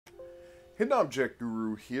Hidden Object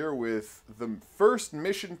Guru here with the first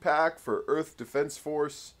mission pack for Earth Defense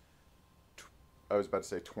Force. I was about to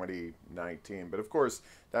say 2019, but of course,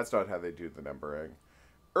 that's not how they do the numbering.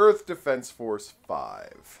 Earth Defense Force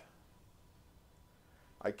 5.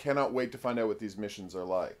 I cannot wait to find out what these missions are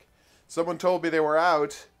like. Someone told me they were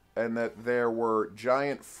out and that there were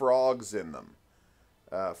giant frogs in them.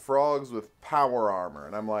 Frogs with power armor.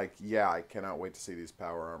 And I'm like, yeah, I cannot wait to see these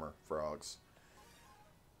power armor frogs.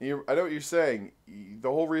 I know what you're saying. The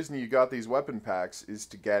whole reason you got these weapon packs is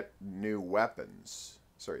to get new weapons.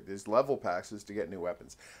 Sorry, these level packs is to get new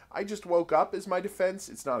weapons. I just woke up as my defense.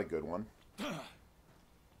 It's not a good one.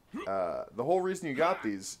 The whole reason you got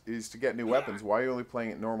these is to get new weapons. Why are you only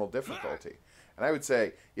playing at normal difficulty? And I would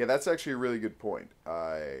say, yeah, that's actually a really good point.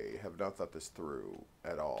 I have not thought this through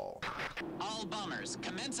at all. All bombers,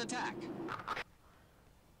 commence attack.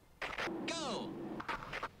 Go!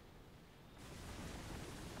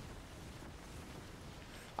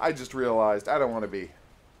 I just realized I don't want to be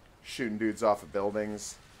shooting dudes off of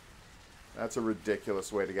buildings. That's a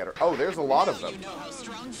ridiculous way to get her. Oh, there's a lot of them. You know how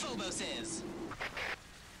strong Phobos is.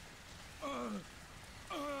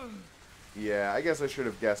 Yeah, I guess I should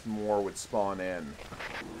have guessed more would spawn in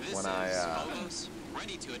This when is Phobos,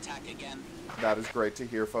 ready to attack again. That is great to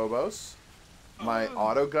hear, Phobos. My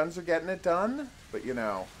auto guns are getting it done, but you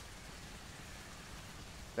know,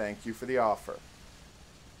 thank you for the offer.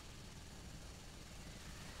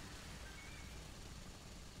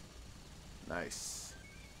 Nice.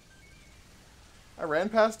 I ran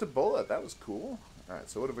past a bullet. That was cool. Alright,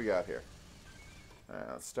 so what have we got here?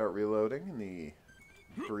 Let's start reloading in the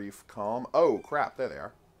brief calm. Oh, crap. There they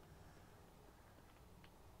are.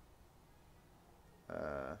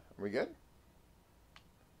 Are we good?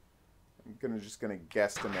 I'm just gonna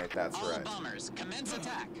guesstimate that's All right. bombers, commence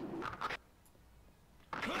attack.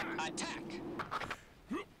 Attack.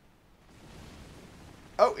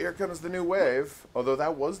 Oh, here comes the new wave. Although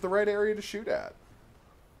that was the right area to shoot at.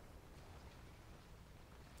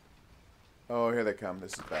 Oh, here they come.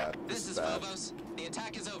 This is bad. This is bad. Phobos. The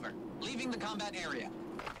attack is over. Leaving the combat area.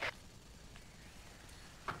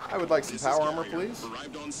 I would like some power armor, please.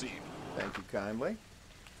 Arrived on scene. Thank you kindly.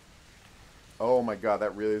 Oh my god,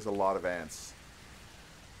 that really is a lot of ants.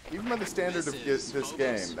 Even by the standard of this Phobos,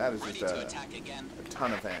 game, that is ready just to attack again. a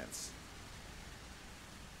ton of ants.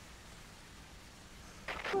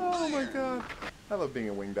 Oh my god. I love being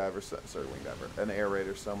a wing diver, sorry, wing diver, an air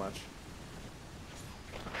raider so much.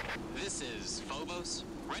 This is Phobos,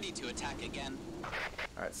 ready to attack again.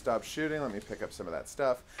 Alright, stop shooting. Let me pick up some of that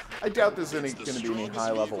stuff. I doubt there's going to be any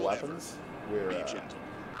high-level weapons. We're,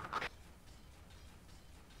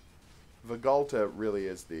 Vigalta really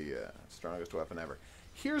is the strongest weapon ever.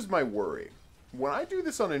 Here's my worry. When I do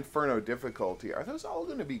this on Inferno difficulty, are those all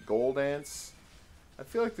going to be gold ants? I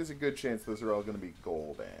feel like there's a good chance those are all going to be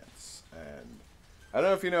gold ants. And I don't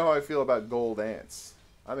know if you know how I feel about gold ants.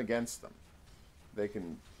 I'm against them. They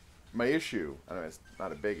can... My issue, I don't know, it's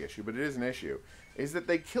not a big issue, but it is an issue, is that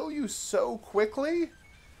they kill you so quickly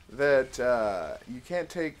that you can't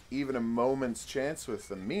take even a moment's chance with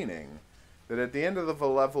them, meaning that at the end of the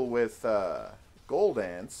level with gold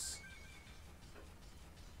ants,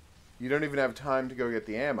 you don't even have time to go get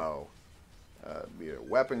the ammo.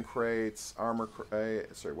 Weapon crates,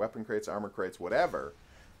 weapon crates, armor crates, whatever,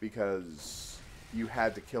 because you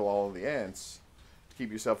had to kill all of the ants to keep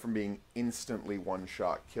yourself from being instantly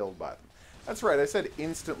one-shot killed by them. That's right, I said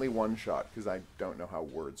instantly one-shot because I don't know how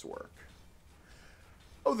words work.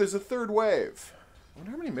 Oh, there's a third wave. I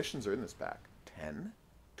wonder how many missions are in this pack. 10?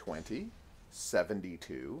 20?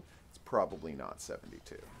 72? It's probably not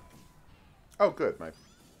 72. Oh, good.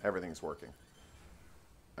 Everything's working.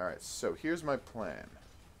 Alright, so here's my plan.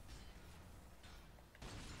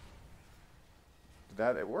 Did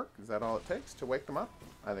that work? Is that all it takes to wake them up?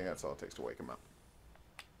 I think that's all it takes to wake them up.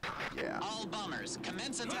 Yeah. All bombers,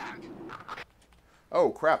 commence attack. Oh,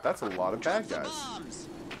 crap. That's a lot of bad Drop the guys. bombs.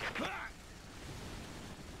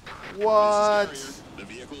 What? This is Carrier.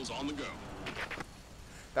 The vehicle's on the go.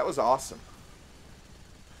 That was awesome.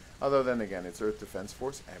 Although then again, it's Earth Defense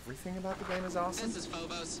Force. Everything about the game is awesome. This is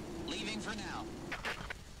Phobos, leaving for now.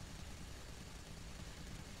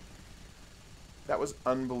 That was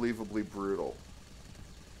unbelievably brutal.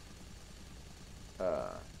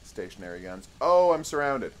 Stationary guns. Oh, I'm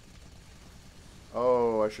surrounded.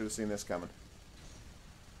 Oh, I should have seen this coming.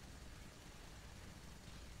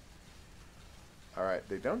 Alright,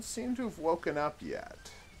 they don't seem to have woken up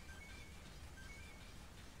yet.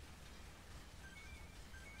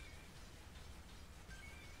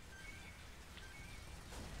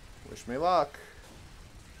 Wish me luck.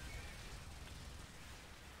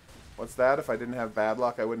 What's that? If I didn't have bad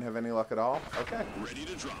luck, I wouldn't have any luck at all? Okay. Ready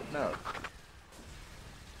to drop. No.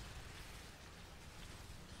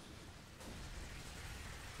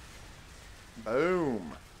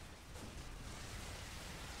 Boom.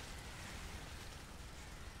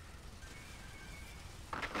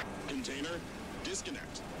 Container,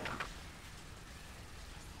 disconnect.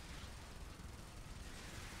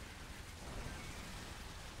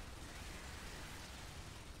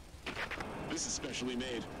 This is specially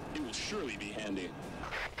made. It will surely be handy.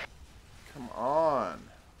 Come on.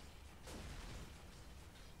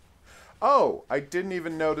 Oh, I didn't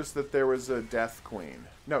even notice that there was a Death Queen.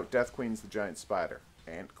 No, Death Queen's the giant spider.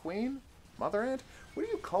 Ant Queen? Mother Ant? What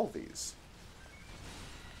do you call these?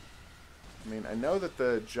 I mean, I know that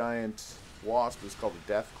the giant wasp is called a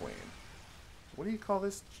Death Queen. What do you call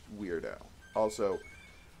this weirdo? Also,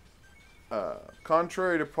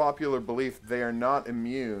 contrary to popular belief, they are not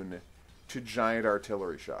immune to giant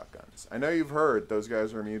artillery shotguns. I know you've heard those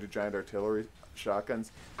guys are immune to giant artillery shotguns.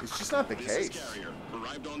 It's just not the case. This is Carrier.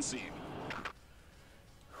 Arrived on scene.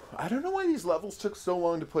 I don't know why these levels took so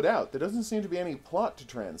long to put out. There doesn't seem to be any plot to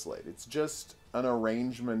translate. It's just an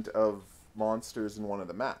arrangement of monsters in one of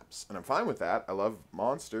the maps. And I'm fine with that. I love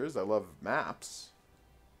monsters. I love maps.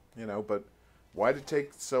 You know, but why did it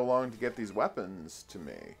take so long to get these weapons to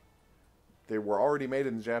me? They were already made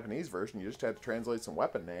in the Japanese version. You just had to translate some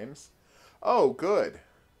weapon names. Oh, good.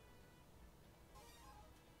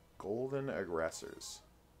 Golden Aggressors.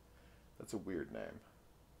 That's a weird name.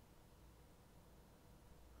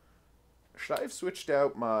 Should I have switched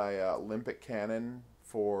out my Olympic cannon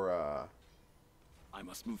for, I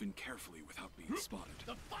must move in carefully without being spotted.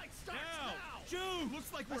 The fight starts now! June,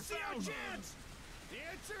 looks like we're found. The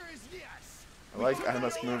answer is yes. I like I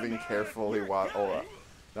must move in carefully while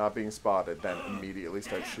not being spotted, then immediately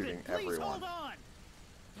start shooting everyone. Hold on.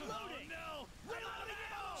 Loading. No.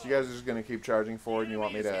 So you guys are just going to keep charging forward and you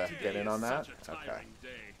want me to get in on that? Okay.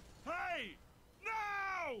 Hey!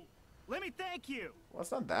 No! Let me thank you. Well,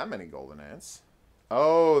 it's not that many golden ants.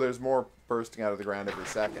 Oh, there's more bursting out of the ground every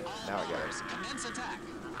second. Now I get it. Commence attack.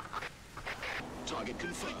 Target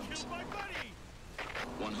confirmed. Kill my buddy.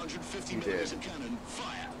 150 You did. millimeter cannon,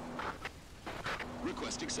 fire.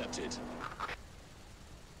 Request accepted.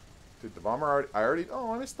 Did the bomber already...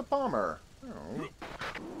 Oh, I missed the bomber. Oh.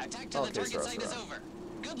 Attack to Okay, the target so site is sorry. over.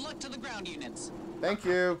 Good luck to the ground units. Thank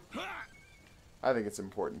you. I think it's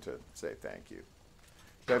important to say thank you.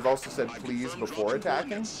 Should I have also said I please confirm before dropping attacking?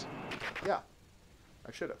 coordinates. Yeah.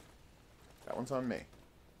 I should have. That one's on me.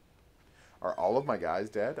 Are all of my guys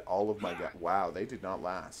dead? All of my guys... Wow, they did not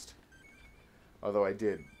last. Although I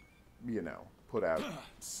did, you know, put out...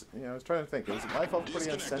 You know, I was trying to think. Was it my fault for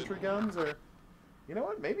putting out sentry guns? Or... You know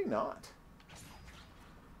what? Maybe not.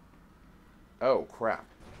 Oh, crap.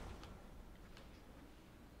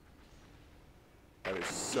 That is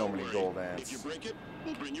so Don't many worry. gold If you ants. break it,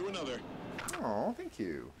 we'll bring you another. Oh, thank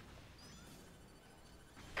you.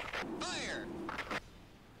 Fire!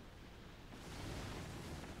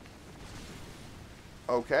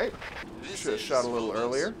 Okay. This Should have is shot a little Phobos.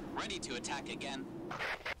 earlier. Ready to attack again.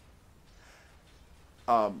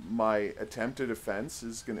 My attempt at defense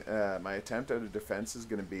is gonna. My attempt at a defense is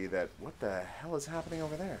gonna be that. What the hell is happening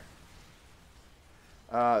over there?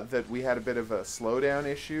 That we had a bit of a slowdown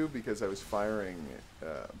issue because I was firing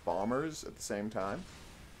bombers at the same time.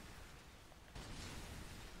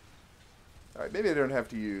 All right, maybe I don't have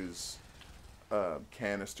to use a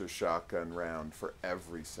canister shotgun round for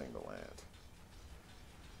every single ant.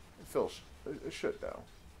 It should though.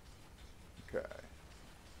 Okay.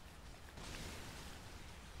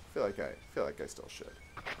 feel like I still should.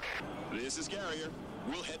 This is Carrier.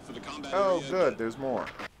 We'll head for the combat Oh, area. good. There's more.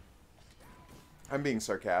 I'm being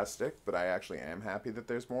sarcastic, but I actually am happy that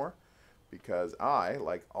there's more, because I,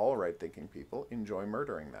 like all right-thinking people, enjoy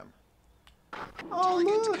murdering them. Oh,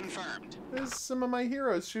 Target look! confirmed. There's some of my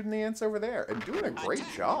heroes shooting the ants over there, and doing a great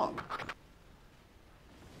job.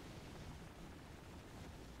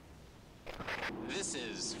 This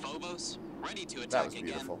is Phobos. Ready to That attack was again.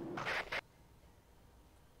 beautiful.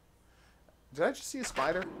 Did I just see a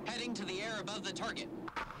spider? Heading to the air above the target.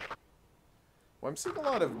 Well, I'm seeing a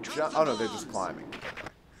lot of oh no, they're just climbing. Okay.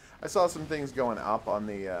 I saw some things going up on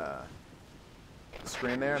the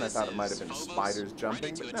screen there, and I This thought it might have is been Phobos, spiders jumping,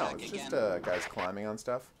 ready to but no, attack it's just again. guys climbing on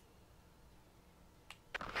stuff.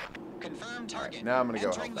 Confirm target. Now I'm gonna go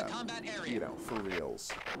Entering help the them. combat area. You know, for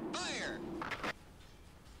reals. Fire!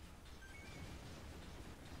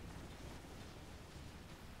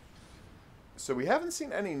 So we haven't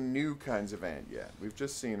seen any new kinds of ant yet. We've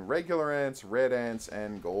just seen regular ants, red ants,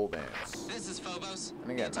 and gold ants. This is Phobos.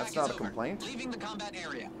 And again, The that's attack not is a over. complaint. Leaving the combat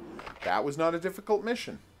area. That was not a difficult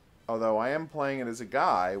mission. Although I am playing it as a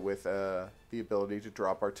guy with the ability to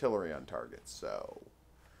drop artillery on targets, so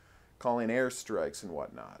calling airstrikes and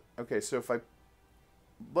whatnot. Okay, so if I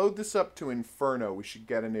load this up to Inferno, we should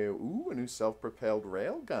get a new self-propelled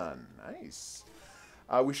railgun. Nice.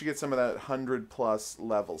 We should get some of that 100+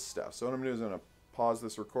 level stuff. So what I'm going to do is I'm going to pause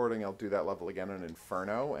this recording. I'll do that level again on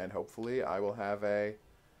Inferno, and hopefully I will have a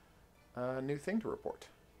new thing to report.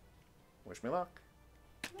 Wish me luck.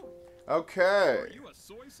 Okay.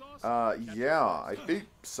 Yeah, I beat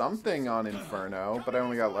something on Inferno, but I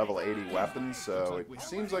only got level 80 weapons, so it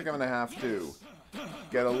seems like I'm going to have to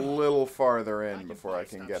get a little farther in before I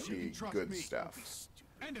can get the good stuff.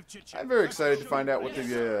 I'm very excited to find out what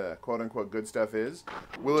the quote-unquote good stuff is.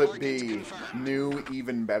 Will it be new,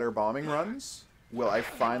 even better bombing runs? Will I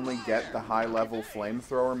finally get the high-level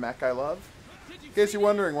flamethrower mech I love? In case you're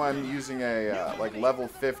wondering why I'm using a like level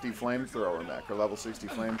 50 flamethrower mech or level 60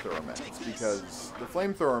 flamethrower mech, it's because the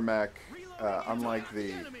flamethrower mech, unlike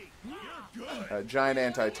the giant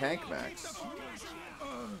anti-tank mechs,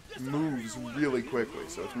 moves really quickly,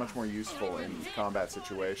 so it's much more useful in combat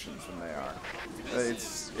situations than they are.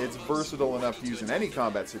 It's versatile enough to use in any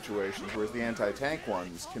combat situations, whereas the anti-tank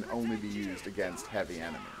ones can only be used against heavy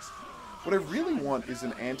enemies. What I really want is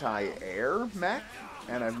an anti-air mech,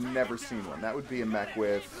 and I've never seen one. That would be a mech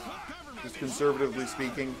with, just conservatively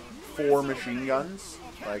speaking, 4 machine guns,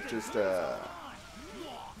 like just an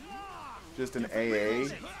AA,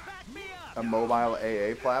 a mobile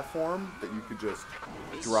AA platform that you could just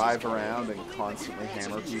drive around and constantly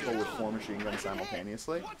hammer people with 4 machine guns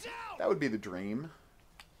simultaneously. That would be the dream.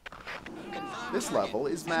 This level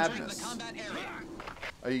is madness.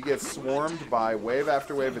 You get swarmed by wave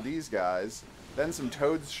after wave of these guys, then some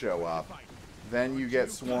toads show up, then you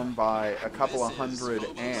get swarmed by a couple of hundred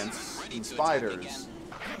ants and spiders,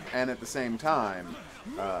 and at the same time,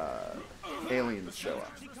 aliens show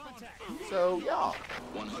up. So, yeah.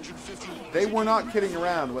 They were not kidding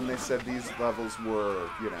around when they said these levels were,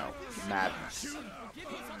 you know, madness.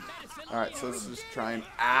 Alright, so let's just try and...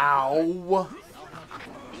 Ow!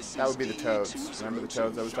 That would be the toads. Remember the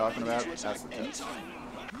toads I was talking about? That's the toads.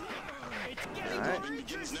 Alright.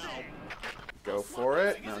 Go for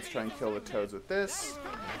it. Now let's try and kill the toads with this.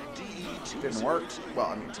 Didn't work. Well,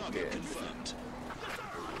 I mean, it did.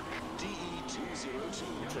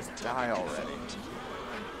 Just die already.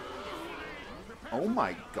 Oh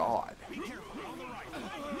my god.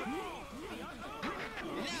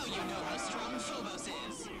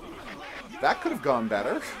 That could have gone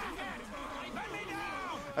better.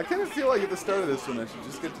 I kind of feel like at the start of this one I should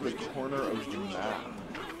just get to the corner of the map.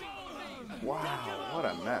 Wow, what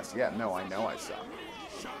a mess. Yeah, no, I know I suck.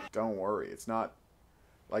 Don't worry, it's not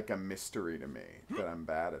like a mystery to me that I'm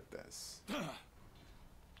bad at this.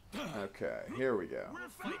 Okay, here we go.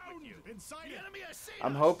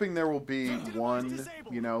 I'm hoping there will be one,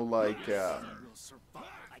 you know, like, the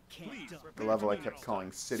level I kept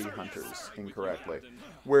calling City Hunters incorrectly,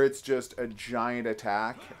 where it's just a giant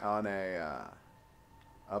attack on a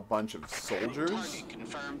bunch of soldiers.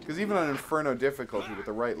 Because even on Inferno difficulty, with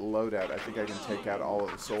the right loadout, I think I can take out all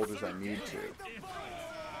of the soldiers I need to.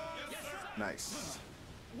 Nice.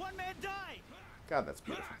 God, that's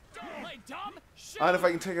beautiful. And if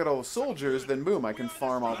I can take out all the soldiers, then boom, I can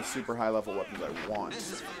farm all the super high level weapons I want.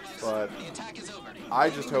 But I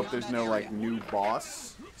just hope there's no, like, new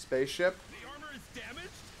boss spaceship.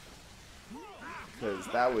 Because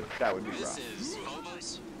that would be rough.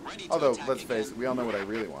 Although, let's face it, we all know what I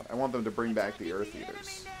really want. I want them to bring back the Earth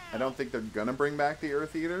Eaters. I don't think they're gonna bring back the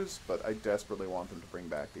Earth Eaters, but I desperately want them to bring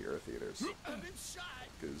back the Earth Eaters.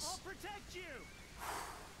 Because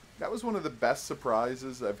that was one of the best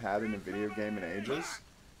surprises I've had in a video game in ages.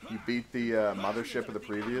 You beat the mothership of the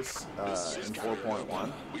previous in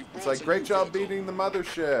 4.1. It's like, great job beating the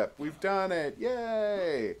mothership! We've done it!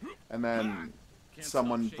 Yay! And then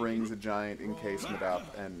someone brings a giant encasement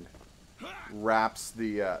up and wraps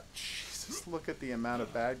the... Jesus, look at the amount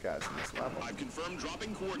of bad guys in this level. I've confirmed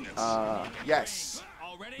dropping coordinates. Yes.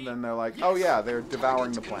 And then they're like, oh yeah, they're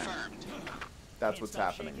devouring the planet. That's what's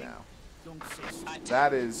happening now.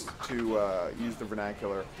 That is, to use the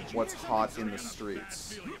vernacular, what's hot in the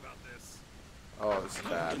streets. Oh, this is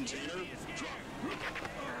bad.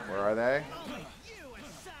 Where are they?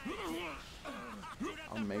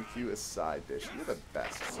 I'll make you a side dish. You're the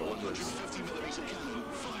best soldiers.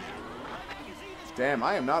 Damn,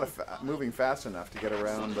 I am not moving fast enough to get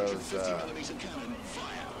around those,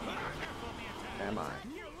 am I?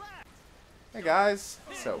 Hey guys,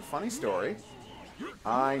 so, funny story.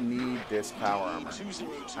 I need this power armor.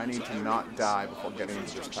 I need to not die before getting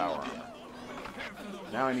into this power armor.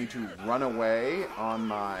 Now I need to run away on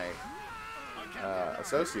my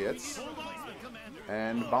associates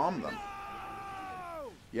and bomb them.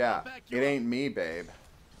 Yeah, it ain't me, babe.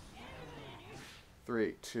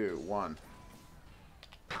 3, 2, 1.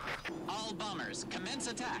 All bombers, commence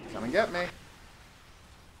attack. Come and get me.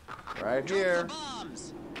 Right here. Drop the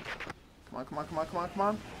bombs. Come on, come on, come on, come on, come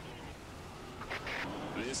on.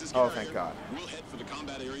 This is Oh, Carrier. thank God. We'll head for the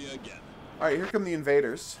combat area again. Alright, here come the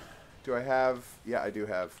invaders. Do I have... Yeah, I do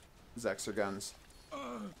have Zexer guns.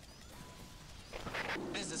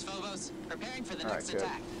 This is Phobos, preparing for the All next right, good.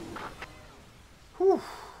 attack. Whew.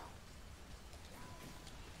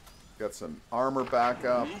 Got some armor back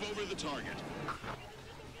up. Move over the target.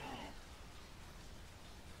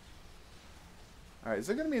 Alright, is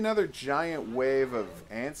there going to be another giant wave of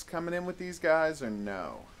ants coming in with these guys, or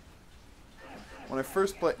no? When I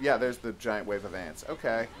first played... Yeah, there's the giant wave of ants.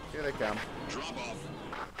 Okay, here they come. Drop off.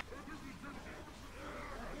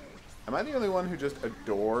 Am I the only one who just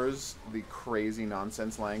adores the crazy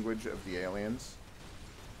nonsense language of the aliens?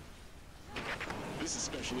 This is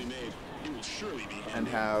specially made. It will surely be And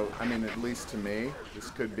handy. how, I mean, at least to me, this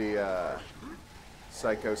could be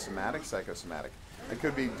psychosomatic. I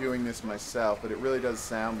could be doing this myself, but it really does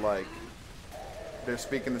sound like they're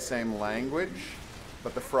speaking the same language,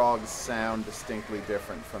 but the frogs sound distinctly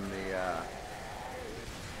different from the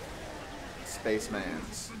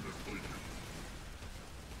spacemans.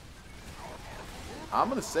 I'm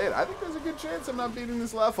gonna say it. I think there's a good chance I'm not beating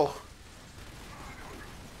this level.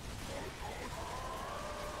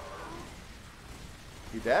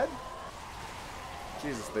 You dead?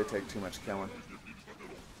 Jesus, they take too much killing.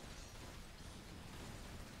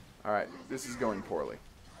 Alright, this is going poorly.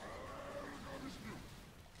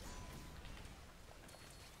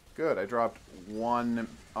 Good, I dropped one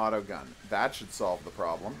auto gun. That should solve the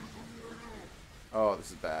problem. Oh,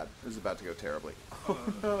 this is bad. This is about to go terribly. Oh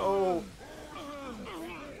no!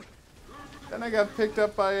 Then I got picked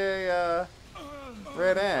up by a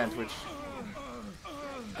red ant, which,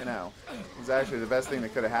 you know, was actually the best thing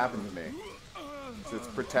that could have happened to me. So it's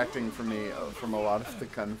protecting from me from a lot of the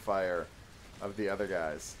gunfire of the other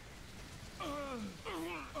guys.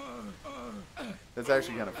 That's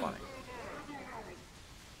actually kind of funny.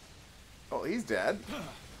 Oh, he's dead.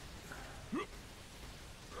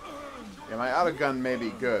 Yeah, my auto gun may be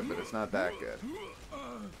good, but it's not that good.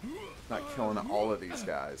 It's not killing all of these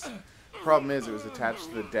guys. Problem is, it was attached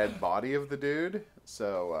to the dead body of the dude,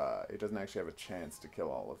 so it doesn't actually have a chance to kill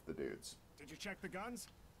all of the dudes. Did you check the guns?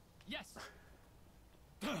 Yes.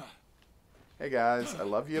 Hey guys, I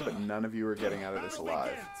love you, but none of you are getting out of this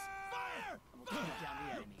alive. Fire!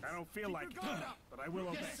 I don't feel like it, but I will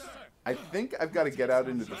obey. I think I've got to get out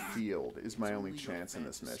into the field is my only chance in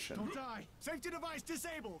this mission. Don't die. Safety device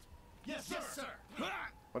disabled. Yes, sir.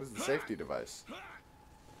 What is the safety device?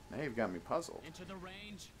 Now you've got me puzzled. Into the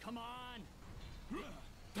range. Come on.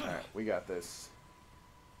 Alright, we got this.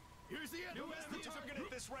 Here's the enemy. The target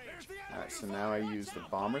at this range. There's the enemy. Alright, so now I use the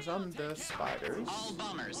bombers on the spiders. All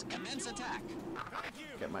bombers, commence attack. Thank you.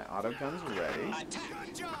 Get my auto guns ready. Attack.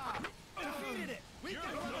 Good job. Defeated it. We got it.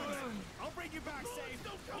 I'll bring you back safe.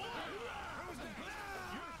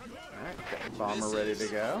 Alright, got the bomber ready to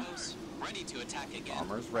go. Phobos, ready to attack again.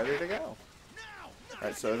 Bomber's ready to go.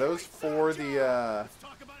 Alright, so are those for the,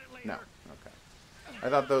 Talk about it later. no. Okay. I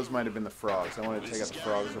thought those might have been the frogs. I wanted to take out the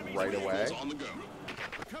frogs right away. On the go.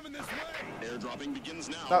 Coming this way. Airdropping begins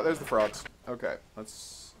now. Oh, there's the frogs. Okay,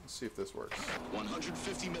 let's see if this works.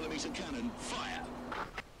 150mm cannon, fire.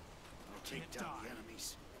 Take down the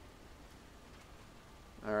enemies.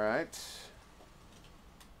 Alright.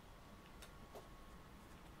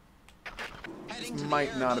 Heading to the Might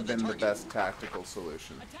air not above have been the target. best tactical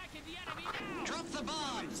solution. Attacking the enemy. Drop the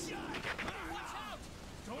bombs. Watch out.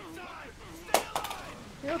 Don't die. Stay alive.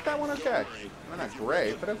 You know, that one okay. Well, not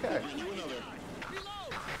great, but okay. Bring you another.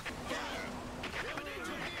 Reload.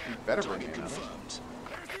 You better bring me another. Confirmed.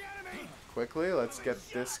 There's the enemy. Quickly, let's get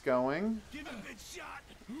this going Give it a good shot.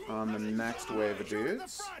 on the next wave of Shoot in the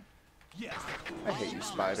dudes. front. Yes. I hate you,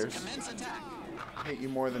 spiders. Commence attack. I hate you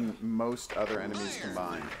more than most other enemies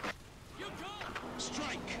combined. You go.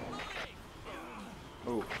 Strike.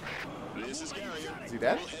 Ooh, This is Carrier. is he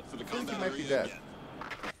dead? We'll head for the I think he combat might be area dead.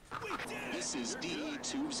 again. This is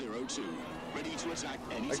DE-202. Ready to attack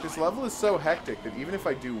any Like, this time. level is so hectic that even if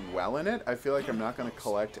I do well in it, I feel like I'm not going to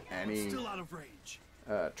collect any Still out of range.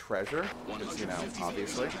 treasure. Because, you know, 150mm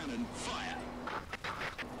obviously. cannon, fire.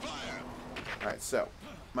 Fire. Alright, so,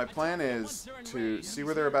 my plan is to see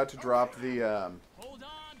where they're about to drop the Hold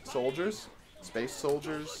on. soldiers, space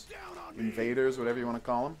soldiers, invaders, whatever you want to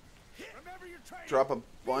call them. Remember your training. Drop a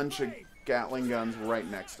bunch of Gatling guns right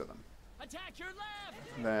next to them. Attack your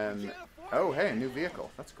left. Then, oh hey, a new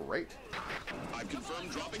vehicle. That's great. I I've confirmed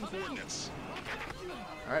dropping coordinates.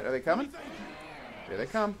 Alright, are they coming? Here they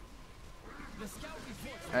come.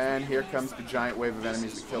 And here comes the giant wave of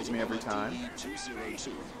enemies that kills me every time. D202.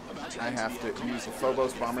 About to I have to use the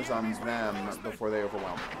Phobos bombers on them before they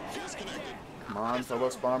overwhelm me. Feels connected. Come on,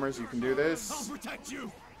 Phobos bombers, you can do I'll this. protect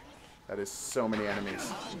you. That is so many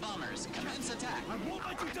enemies. All bombers, commence attack. I won't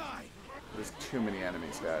let you die. There's too many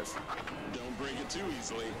enemies, guys. Don't break it too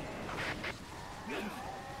easily.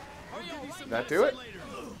 Did that do it?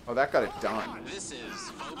 Oh, that got it done. This is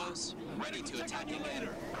Phobos, ready to attack again.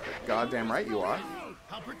 Goddamn right you are.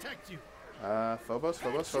 I'll protect you. Phobos,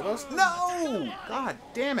 Phobos, Phobos. No! God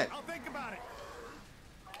damn it. I'll think about it.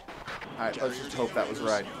 Alright, let's just hope that was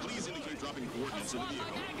right. Please indicate dropping coordinates in the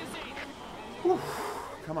vehicle.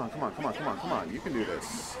 Come on, come on, come on, come on, come on. You can do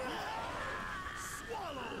this.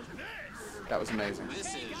 That was amazing.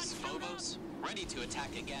 This is Phobos, ready to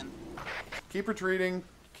attack again. Keep retreating.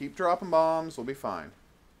 Keep dropping bombs. We'll be fine.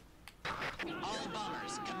 All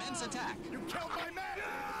bombers, commence attack. You killed my man.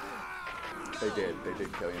 They did. They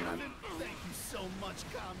did kill you, man. Thank you so much,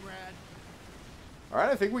 comrade. Alright,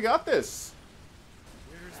 I think we got this.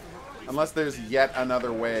 Where's the replacement? Unless there's yet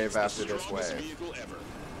another wave The after this strongest wave. vehicle ever.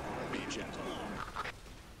 Be gentle.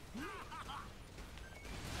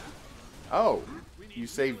 Oh, you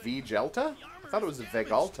say V-Gelta? I thought it was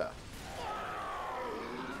Vegalta.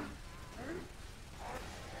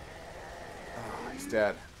 Oh, he's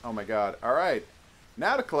dead. Oh my god. Alright.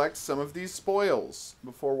 Now to collect some of these spoils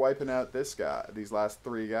before wiping out this guy, these last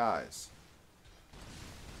three guys.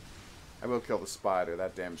 I will kill the spider.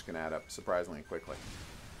 That damage can add up surprisingly quickly.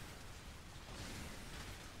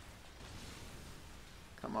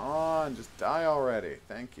 Come on, just die already.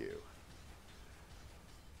 Thank you.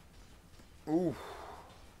 Ooh.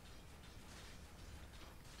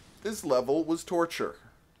 This level was torture.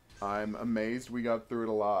 I'm amazed we got through it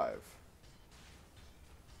alive.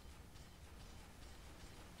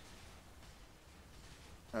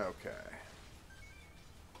 Okay.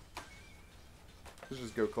 Let's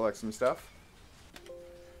just go collect some stuff.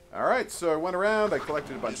 Alright, so I went around, I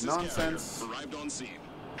collected a bunch of This is nonsense. Carrier. Arrived on scene.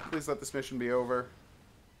 Please let this mission be over.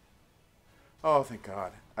 Oh, thank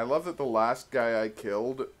God. I love that the last guy I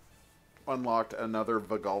killed unlocked another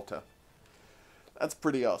Vegalta. That's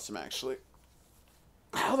pretty awesome, actually.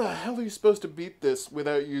 How the hell are you supposed to beat this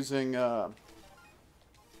without using an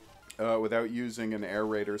air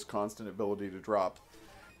raider's constant ability to drop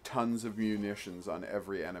tons of munitions on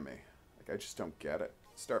every enemy? Like, I just don't get it.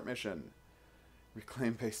 Start mission.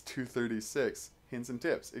 Reclaim base 236. Hints and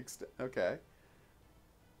tips. Okay.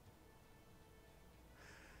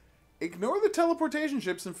 Ignore the teleportation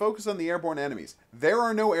ships and focus on the airborne enemies. There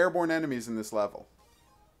are no airborne enemies in this level.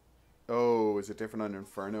 Oh, is it different on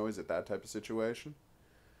Inferno? Is it that type of situation?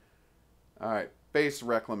 Alright, base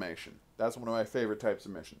reclamation. That's one of my favorite types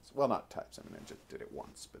of missions. Well, not types. I mean, I just did it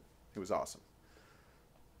once, but it was awesome.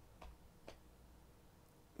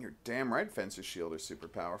 You're damn right Fencer's Shield are super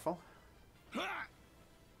powerful.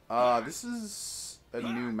 This is a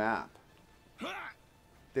new map.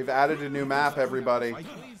 They've added a new map, everybody. Please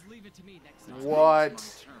leave it to me next time.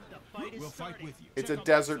 What? We'll fight with you. It's a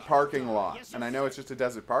desert parking lot. And I know it's just a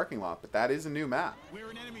desert parking lot, but that is a new map. We're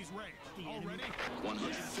in enemy's range. All ready?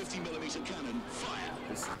 150mm cannon, fire.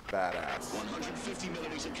 This is badass.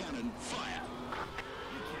 150mm cannon, fire.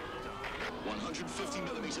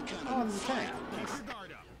 150mm cannon, Oh, there's a tank. Keep your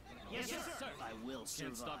guard up. Yes, sir. I will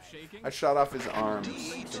Can't stop shaking. I shot off his arms,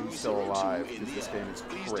 so he's still alive, in because this the game air. is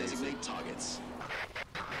Please crazy. designate targets.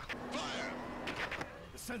 Fire.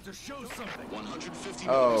 The sensor shows something. 150mm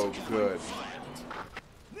Oh, cannon, good. fire.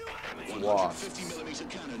 Wasps. 150mm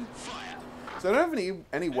cannon, fire. So I don't have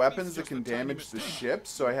any weapons that can damage the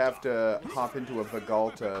ships, so I have to hop into a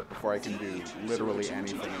Vegalta before I can do literally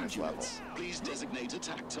anything in this level. Please designate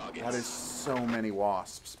attack targets. That is so many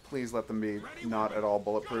wasps. Please let them be not at all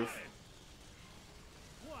bulletproof.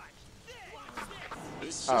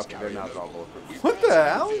 This Oh, is okay, they're Carrier. not at all bulletproof. What the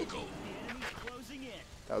hell? Vehicle. Closing in.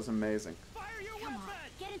 That was amazing. Fire your Come weapon. on,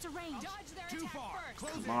 get into range. Dodge their Too attack far. first.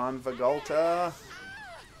 Close Come on, Vegalta.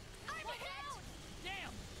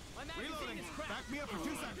 Damn! My magazine Reloading. is cracked. Back me up for 2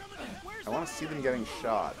 seconds. I want to see them getting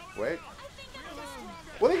shot. Wait.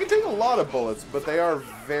 Well, they can take a lot of bullets, but they are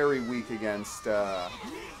very weak against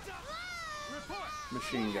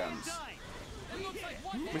machine guns.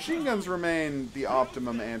 Machine guns remain the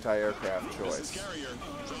optimum anti-aircraft This choice. is Carrier.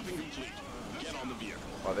 Dropping complete. Get on the vehicle.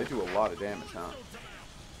 Wow, they do a lot of damage, huh?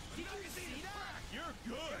 You're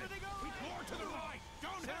good. More to the right.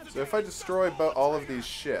 Don't hesitate. So if I destroy all of these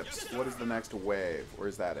ships, what is the next wave? Or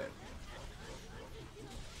is that it?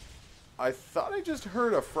 I thought I just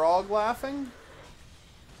heard a frog laughing.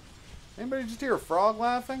 Anybody just hear a frog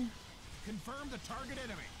laughing? Confirm the target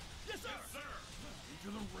enemy. Yes, sir.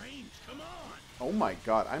 Into the range. Come on. Oh my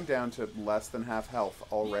god, I'm down to less than half health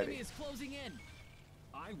The enemy already. is closing in.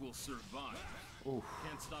 I will survive. Oof.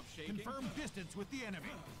 Can't stop shaking. Confirm distance with the enemy.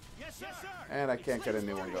 Yes, sir. And I can't get a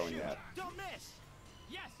new one going yet. Don't miss.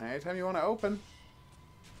 Yes. Anytime you want to open.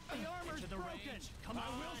 The armor's To the broken. range. Come on. I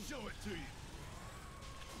will show it to you.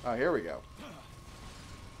 Oh, here we go.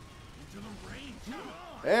 Into the range. Come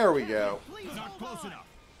on. There we go. Please Not hold close on. enough.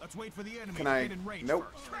 Let's wait for the enemy Can to I- get in range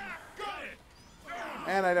nope. first. Got it.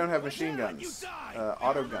 And I don't have machine guns,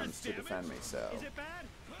 auto guns to defend me, so Is it bad?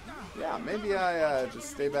 yeah, maybe I just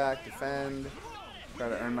stay back, defend, try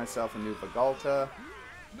to earn myself a new Vigalta,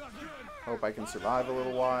 hope I can survive a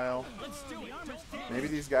little while. Let's do it. Maybe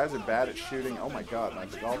these guys are bad at shooting. Oh my god, my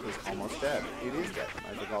Vigalta is almost dead. It is dead.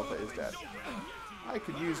 My Vigalta is dead. I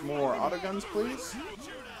could use more auto guns, please.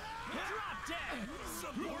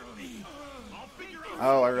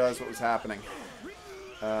 Oh, I realized what was happening.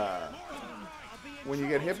 When you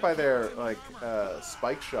get hit by their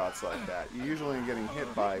spike shots like that, you're usually getting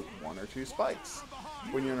hit by 1 or 2 spikes.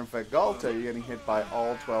 When you're in a Vigalta, you're getting hit by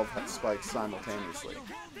all 12 spikes simultaneously.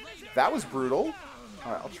 That was brutal.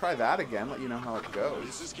 Alright, I'll try that again, let you know how it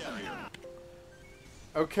goes.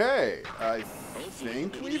 Okay, I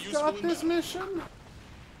think we've got this mission.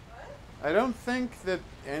 I don't think that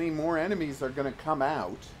any more enemies are going to come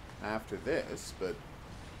out after this, but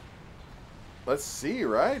let's see,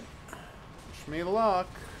 right? Wish me luck.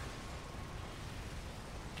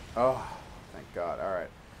 Oh, thank God. Alright.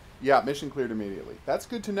 Yeah, mission cleared immediately. That's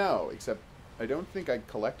good to know, except I don't think I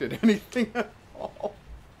collected anything at all.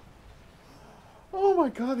 Oh my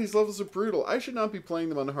god, these levels are brutal. I should not be playing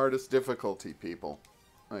them on hardest difficulty, people.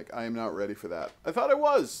 Like, I am not ready for that. I thought I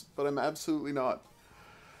was, but I'm absolutely not.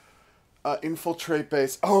 Infiltrate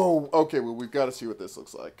base. Oh, okay, well, we've got to see what this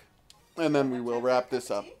looks like. And then we will wrap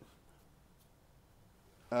this up.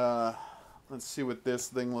 Let's see what this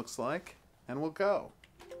thing looks like, and we'll go.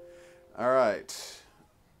 Alright.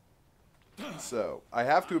 So, I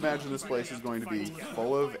have to imagine this place is going to be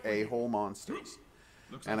full of a-hole monsters.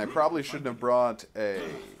 And I probably shouldn't have brought a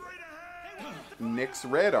Nyx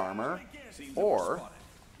red armor, or...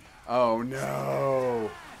 Oh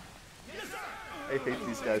no! I hate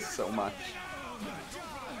these guys so much.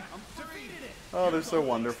 Oh, they're so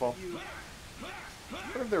wonderful.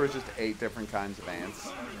 What if there was just 8 different kinds of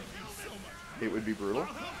ants? It would be brutal.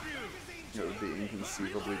 It would be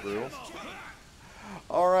inconceivably brutal.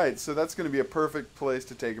 Alright, so that's going to be a perfect place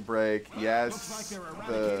to take a break. Yes,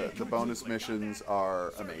 the bonus missions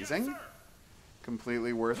are amazing.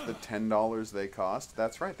 Completely worth the $10 they cost.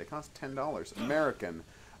 That's right, they cost $10. American,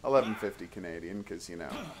 $11.50 Canadian, because, you know,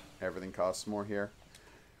 everything costs more here.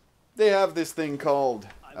 They have this thing called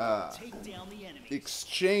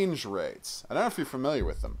exchange rates. I don't know if you're familiar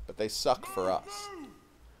with them, but they suck for us.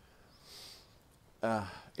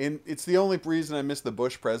 It's the only reason I missed the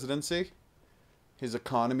Bush presidency. His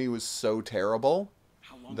economy was so terrible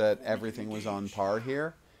that everything was on par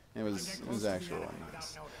here. It was actually really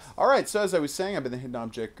nice. Alright, so as I was saying, I've been the Hidden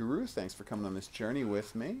Object Guru. Thanks for coming on this journey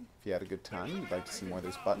with me. If you had a good time, you'd like to see more,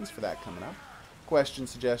 there's buttons for that coming up.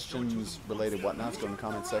 Questions, suggestions, related whatnots, go in the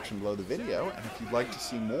comment section below the video. And if you'd like to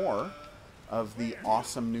see more of the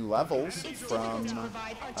awesome new levels from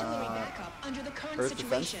Earth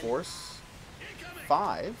Defense Force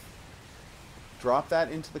 5, drop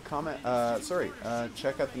that into the comment,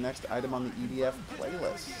 check out the next item on the EDF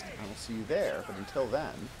playlist. I will see you there, but until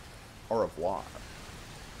then, au revoir.